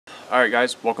Alright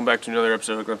guys, welcome back to another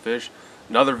episode of Hook on Fish.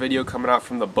 Another video coming out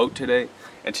from the boat today.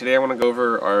 And today I want to go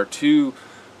over our two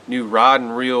new rod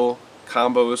and reel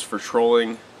combos for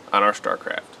trolling on our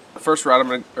Starcraft. The first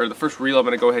reel I'm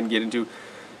going to go ahead and get into,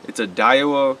 it's a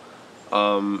DAIWA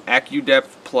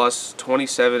AccuDepthPlus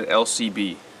 27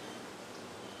 LCB.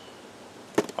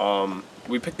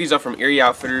 We picked these up from Erie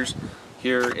Outfitters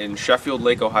here in Sheffield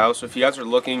Lake, Ohio. So if you guys are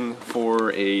looking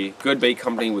for a good bait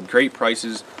company with great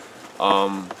prices,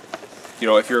 you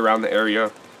know, if you're around the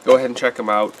area, go ahead and check them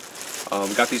out.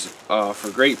 Got these for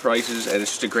great prices, and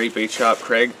it's just a great bait shop.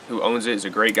 Craig, who owns it, is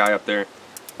a great guy up there.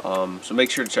 So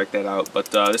make sure to check that out. But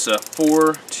this is a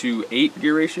 4-to-8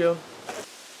 gear ratio.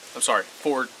 I'm sorry,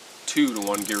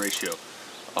 4-2-to-1 gear ratio.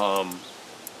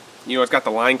 You know, it's got the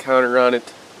line counter on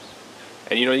it,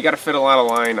 and you know, you got to fit a lot of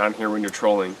line on here when you're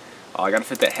trolling. I got to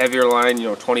fit that heavier line, you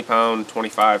know, 20 pound,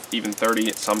 25, even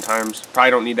 30 sometimes.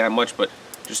 Probably don't need that much, but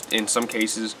just in some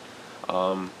cases.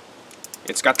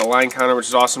 It's got the line counter, which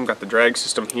is awesome. Got the drag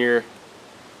system here.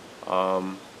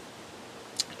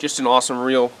 Just an awesome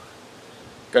reel.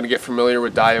 Gonna get familiar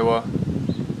with DAIWA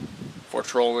for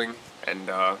trolling, and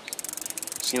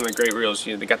seem like great reels.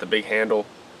 You know, they got the big handle,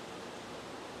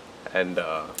 and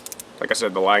like I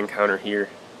said, the line counter here.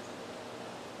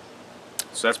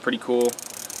 So that's pretty cool.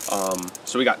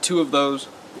 So we got two of those.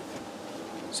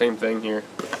 Same thing here.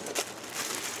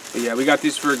 But yeah, we got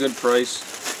these for a good price,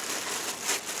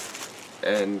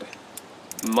 and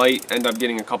might end up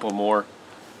getting a couple more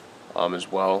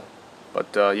as well.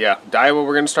 But yeah, DAIWA,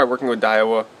 we're going to start working with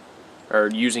DAIWA, or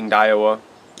using DAIWA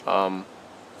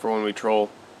for when we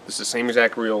troll. This is the same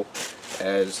exact reel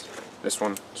as this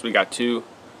one, so we got two,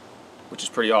 which is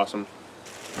pretty awesome.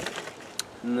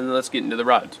 And then let's get into the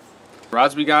rods. The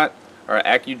rods we got are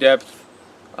AccuDepth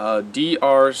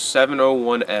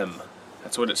DR701M.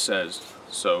 That's what it says.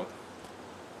 So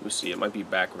let me see, it might be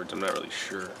backwards, I'm not really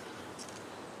sure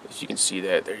if you can see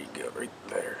that. There you go, right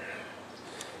there.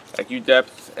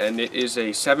 AccuDepth, and it is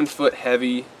a 7-foot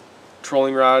heavy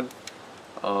trolling rod.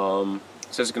 It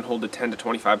says it can hold a 10 to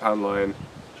 25 pound line.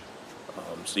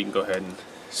 So you can go ahead and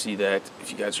see that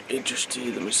if you guys are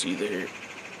interested. Let me see there,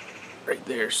 right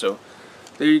there. So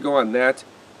there you go on that.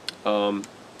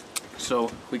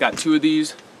 So we got two of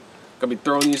these. Gonna be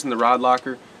throwing these in the rod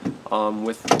locker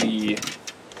with the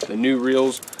new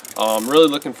reels. Really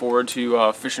looking forward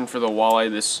to fishing for the walleye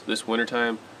this winter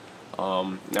time.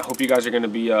 I hope you guys are going to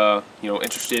be you know,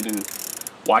 interested in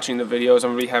watching the videos.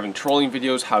 I'm going to be having trolling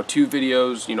videos, how-to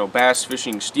videos, you know, bass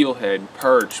fishing, steelhead,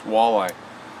 perch, walleye,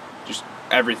 just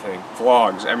everything,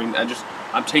 vlogs. I mean,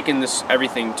 I'm taking this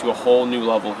everything to a whole new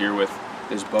level here with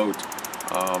this boat.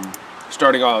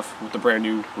 Starting off with the brand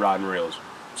new rod and reels.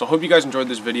 So I hope you guys enjoyed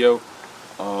this video.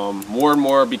 More and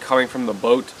more will be coming from the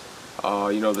boat.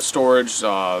 You know, the storage,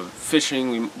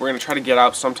 fishing. We're going to try to get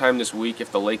out sometime this week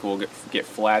if the lake will get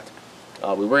flat.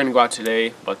 We were going to go out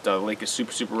today, but the lake is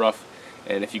super rough,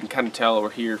 and if you can kind of tell over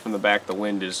here from the back, the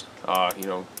wind is you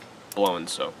know, blowing.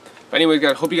 So but anyway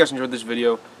guys, hope you guys enjoyed this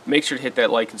video. Make sure to hit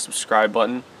that like and subscribe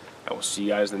button, and we'll see you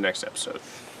guys in the next episode.